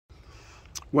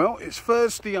Well, it's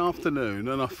Thursday afternoon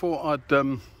and I thought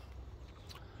I'd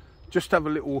just have a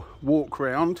little walk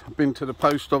round. I've been to the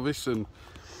post office and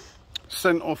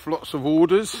sent off lots of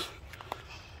orders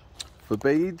for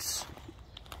beads,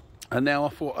 and now I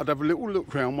thought I'd have a little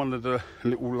look round one of the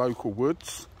little local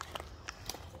woods,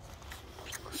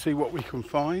 see what we can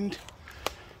find.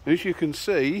 As you can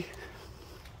see,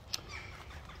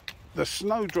 the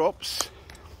snowdrops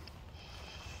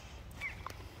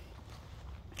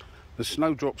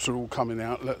are all coming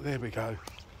out. Look, there we go.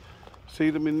 See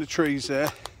them in the trees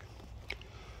there?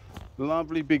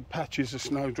 Lovely big patches of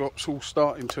snowdrops all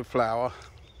starting to flower.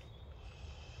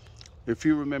 If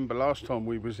you remember last time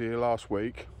we was here last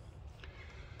week,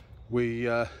 we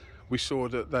saw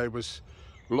that there was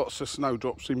lots of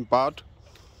snowdrops in bud,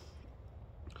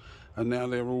 and now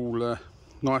they're all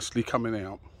nicely coming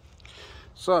out.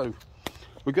 So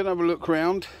we're going to have a look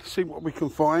around, see what we can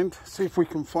find, see if we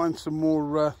can find some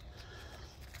more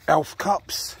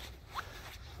Elfcups.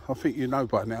 I think you know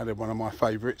by now they're one of my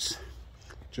favourites.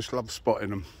 Just love spotting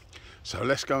them. So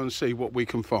let's go and see what we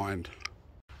can find.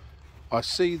 I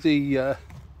see the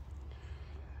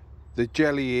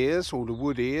jelly ears, or the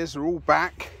wood ears, are all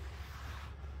back.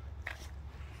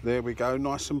 There we go,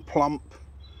 nice and plump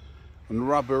and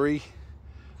rubbery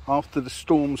after the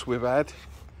storms we've had.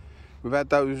 We've had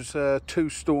those two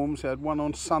storms. We had one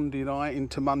on Sunday night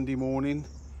into Monday morning,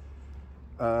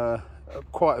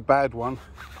 quite a bad one,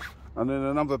 and then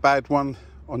another bad one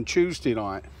on Tuesday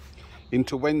night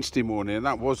into Wednesday morning, and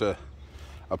that was a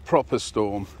proper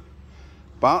storm.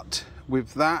 But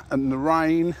with that and the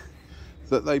rain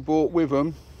that they brought with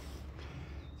them,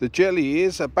 the jelly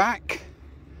ears are back,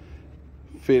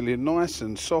 feeling nice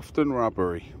and soft and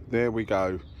rubbery. There we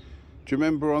go. Do you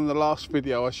remember on the last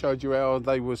video I showed you how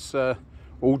they was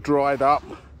all dried up?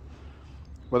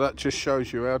 Well, that just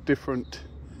shows you how different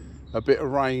a bit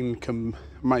of rain can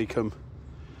make them.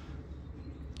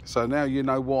 So now you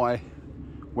know why,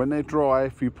 when they're dry,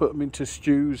 if you put them into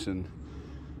stews and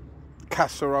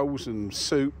casseroles and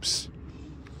soups,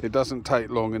 it doesn't take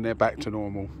long and they're back to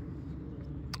normal.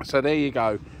 So there you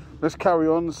go. Let's carry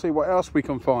on and see what else we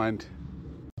can find.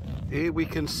 Here we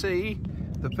can see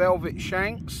the velvet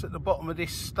shanks at the bottom of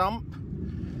this stump.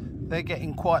 They're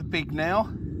getting quite big now.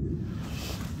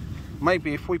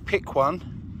 Maybe if we pick one,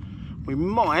 we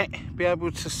might be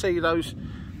able to see those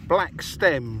black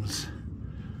stems.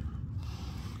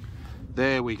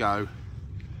 There we go.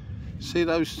 See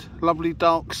those lovely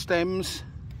dark stems?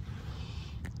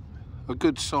 A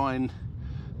good sign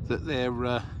that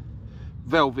they're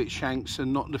velvet shanks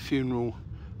and not the funeral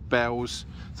bells.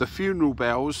 The funeral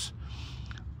bells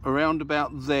around about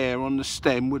there on the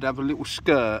stem would have a little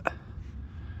skirt,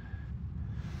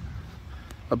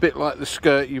 a bit like the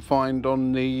skirt you find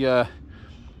on the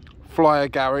fly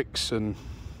agarics and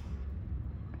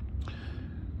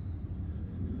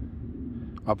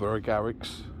other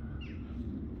agarics.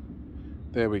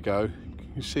 There we go.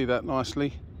 You see that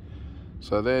nicely?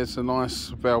 So there's a nice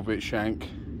velvet shank,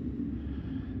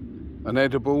 an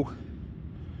edible,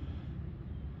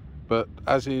 but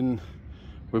as in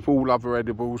with all other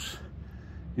edibles,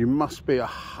 you must be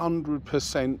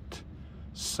 100%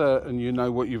 certain you know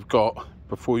what you've got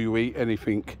before you eat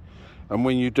anything, and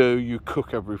when you do, you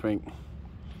cook everything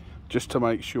just to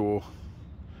make sure.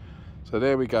 So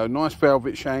there we go, nice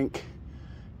velvet shank,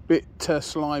 bit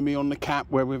slimy on the cap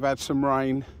where we've had some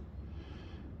rain,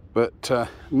 but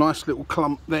nice little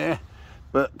clump there,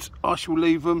 but I shall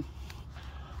leave them.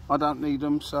 I don't need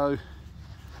them, so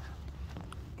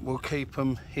we'll keep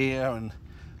them here and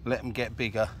let them get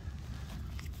bigger.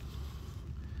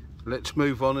 Let's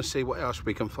move on and see what else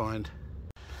we can find.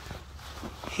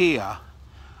 Here,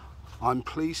 I'm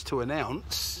pleased to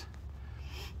announce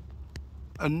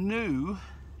a new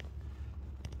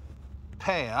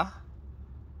pair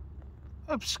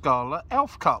of Scarlet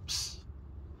Elfcups.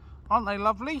 Aren't they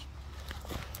lovely?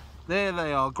 There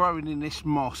they are, growing in this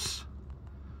moss.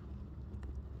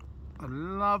 A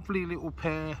lovely little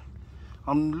pair.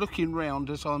 I'm looking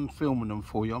round as I'm filming them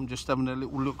for you. I'm just having a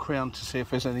little look round to see if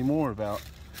there's any more about.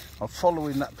 I'm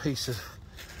following that piece of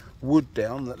wood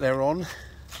down that they're on,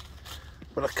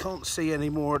 but I can't see any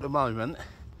more at the moment.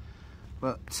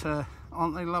 But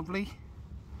aren't they lovely?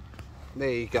 There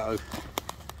you go.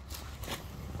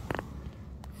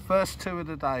 First two of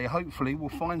the day. Hopefully we'll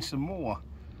find some more,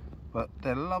 but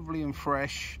they're lovely and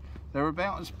fresh. They're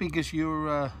about as big as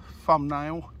your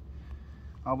thumbnail,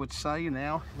 I would say.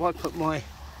 Now if I put my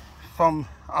thumb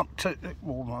up to,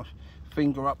 or my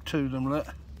finger up to them, look,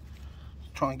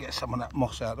 try and get some of that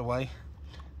moss out of the way.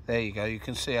 There you go, you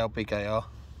can see how big they are.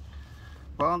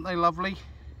 But aren't they lovely?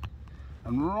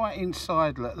 And right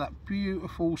inside, look, that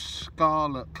beautiful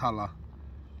scarlet colour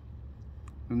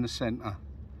in the centre.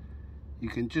 You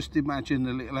can just imagine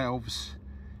the little elves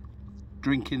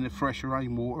drinking the fresh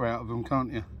rainwater out of them,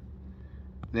 can't you?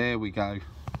 There we go.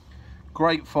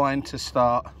 Great find to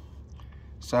start.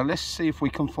 So let's see if we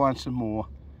can find some more.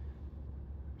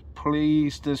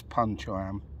 Pleased as punch I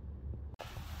am.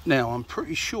 Now I'm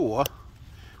pretty sure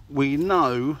we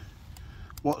know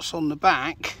what's on the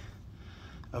back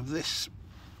of this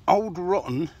old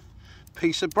rotten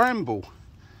piece of bramble.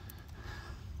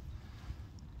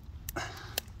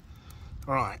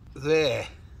 Right, there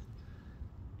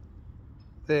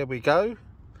we go,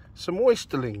 some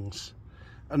oysterlings,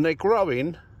 and they're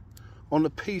growing on a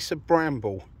piece of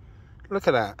bramble. Look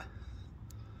at that,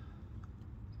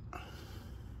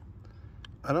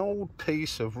 an old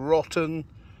piece of rotten,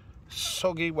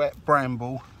 soggy, wet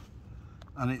bramble,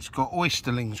 and it's got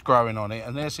oysterlings growing on it,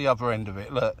 and there's the other end of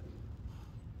it, look.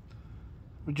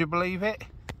 Would you believe it?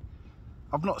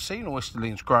 I've not seen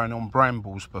oysterlings growing on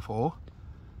brambles before,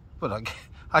 but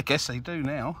I guess they do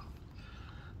now.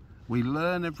 We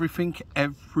learn everything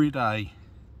every day.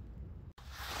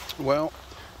 Well,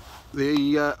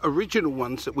 the original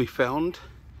ones that we found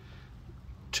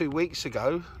 2 weeks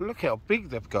ago, look how big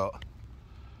they've got.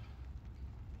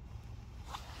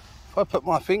 If I put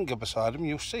my finger beside them,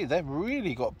 you'll see they've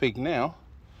really got big now.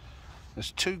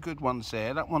 There's 2 good ones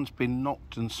there. That one's been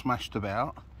knocked and smashed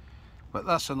about, but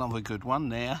that's another good one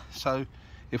there. So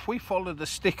if we follow the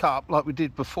stick up like we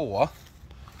did before,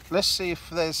 let's see if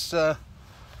there's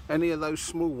any of those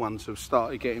small ones have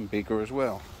started getting bigger as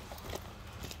well.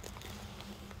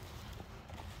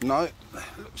 No,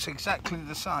 looks exactly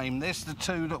the same. There's the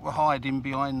 2 that were hiding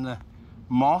behind the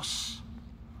moss.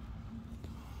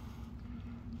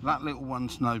 That little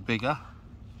one's no bigger.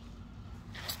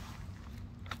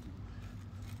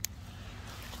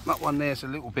 That one there's a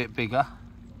little bit bigger.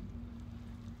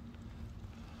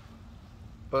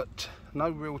 But no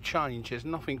real change, there's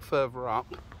nothing further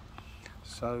up.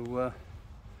 So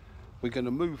we're going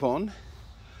to move on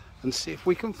and see if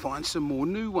we can find some more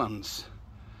new ones.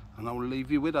 And I'll leave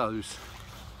you with those.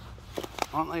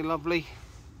 Aren't they lovely?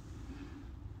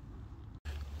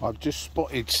 I've just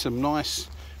spotted some nice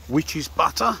witch's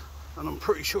butter, and I'm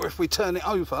pretty sure if we turn it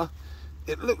over,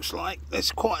 it looks like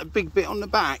there's quite a big bit on the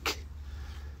back.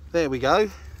 There we go.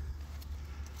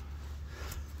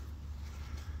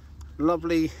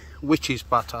 Lovely witch's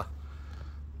butter,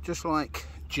 just like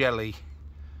jelly.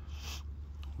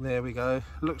 There we go.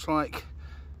 Looks like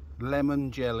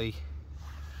lemon jelly.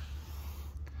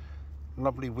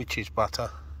 Lovely witch's butter.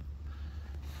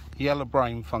 Yellow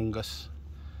brain fungus,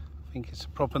 I think it's a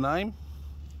proper name.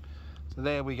 So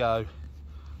there we go.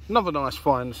 Another nice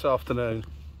find this afternoon.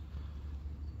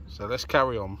 So let's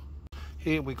carry on.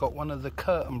 Here we got one of the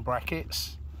curtain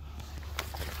brackets.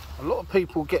 A lot of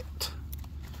people get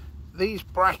these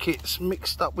brackets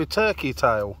mixed up with turkey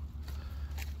tail,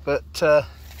 but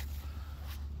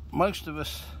most of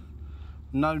us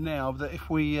know now that if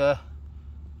we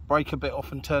break a bit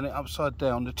off and turn it upside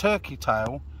down, the turkey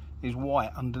tail is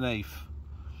white underneath.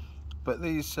 But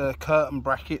these curtain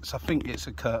brackets, I think it's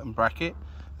a curtain bracket,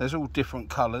 there's all different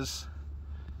colours,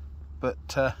 but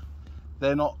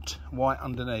they're not white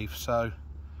underneath, so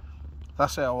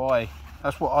that's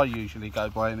what I usually go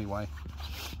by anyway.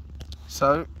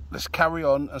 So let's carry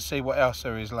on and see what else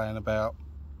there is laying about.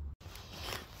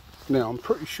 Now I'm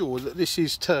pretty sure that this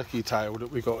is turkey tail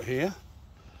that we got here,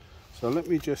 so let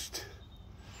me just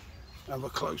have a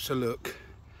closer look.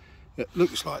 It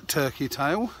looks like turkey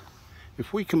tail.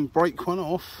 If we can break one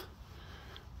off,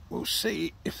 we'll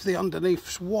see if the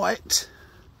underneath's white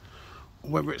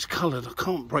or whether it's coloured. I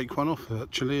can't break one off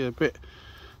actually, a bit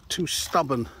too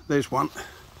stubborn. There's one.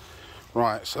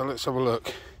 Right, so let's have a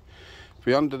look. If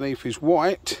the underneath is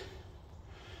white,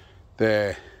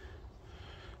 there,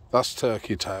 that's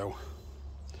turkey tail.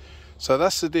 So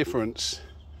that's the difference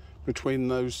between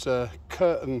those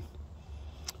curtain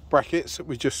brackets that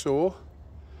we just saw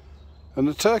and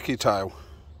the turkey tail.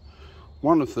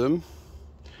 One of them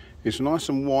is nice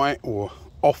and white or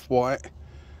off-white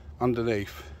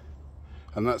underneath,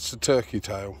 and that's the turkey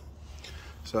tail.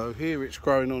 So here it's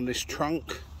growing on this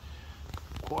trunk,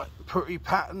 quite pretty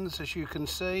patterns as you can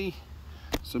see.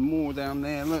 Some more down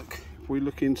there, look, if we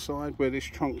look inside where this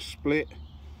trunk's split.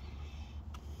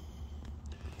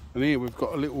 And here we've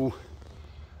got a little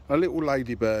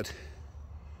ladybird.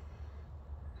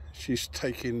 She's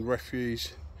taking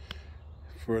refuge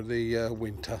for the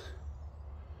winter.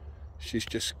 She's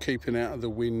just keeping out of the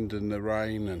wind and the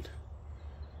rain, and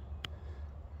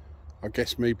I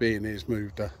guess me being here's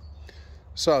moved her.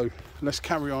 So let's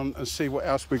carry on and see what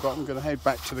else we got. I'm going to head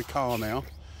back to the car now.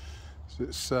 So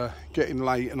it's getting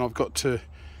late and I've got to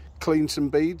clean some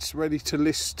beads ready to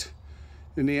list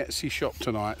in the Etsy shop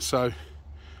tonight. So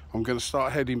I'm going to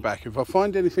start heading back. If I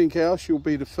find anything else, you'll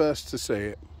be the first to see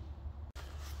it.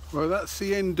 Well, that's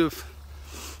the end of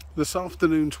this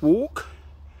afternoon's walk.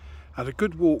 Had a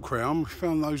good walk round. We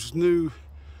found those new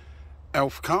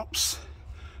elf cups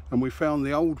and we found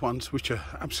the old ones, which are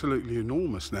absolutely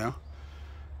enormous now.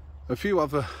 A few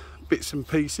other bits and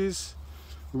pieces,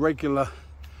 regulars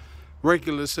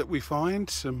that we find,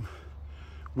 some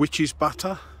witch's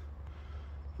butter.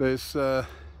 There's a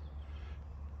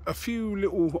few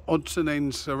little odds and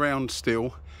ends around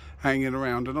still hanging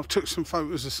around, and I've took some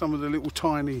photos of some of the little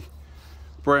tiny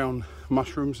brown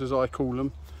mushrooms, as I call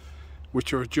them,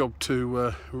 which are a job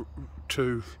to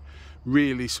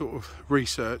really sort of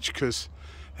research because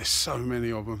there's so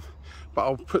many of them. But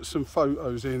I'll put some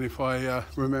photos in if I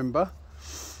remember.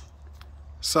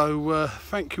 So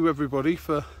thank you everybody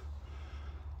for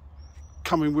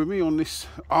coming with me on this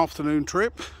afternoon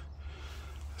trip.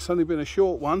 It's only been a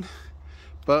short one,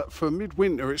 but for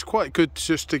midwinter it's quite good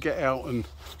just to get out and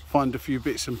find a few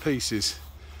bits and pieces.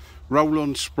 Roll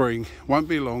on spring, won't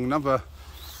be long, another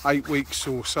 8 weeks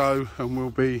or so, and we'll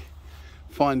be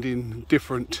finding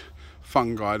different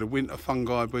fungi. The winter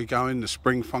fungi will be going, the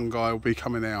spring fungi will be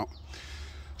coming out.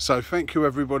 So thank you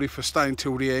everybody for staying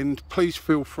till the end. Please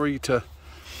feel free to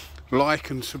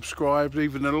like and subscribe.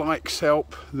 Even the likes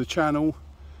help the channel.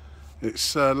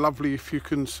 It's lovely if you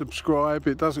can subscribe.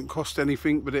 It doesn't cost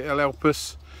anything, but it'll help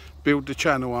us build the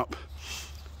channel up.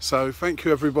 So thank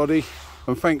you everybody,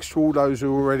 and thanks to all those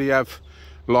who already have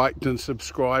liked and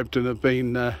subscribed and have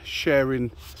been sharing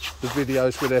the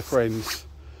videos with their friends.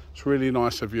 It's really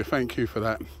nice of you. Thank you for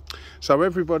that. So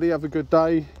everybody have a good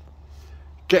day.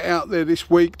 Get out there this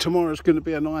week. Tomorrow's going to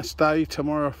be a nice day.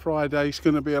 Tomorrow, Friday, is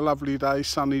going to be a lovely day,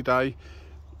 sunny day.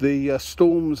 The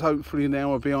storms hopefully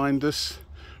now are behind us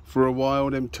for a while.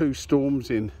 Them 2 storms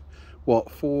in, what,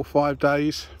 4 or 5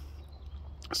 days?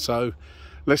 So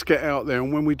let's get out there,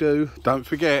 and when we do, don't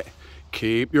forget,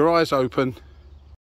 keep your eyes open.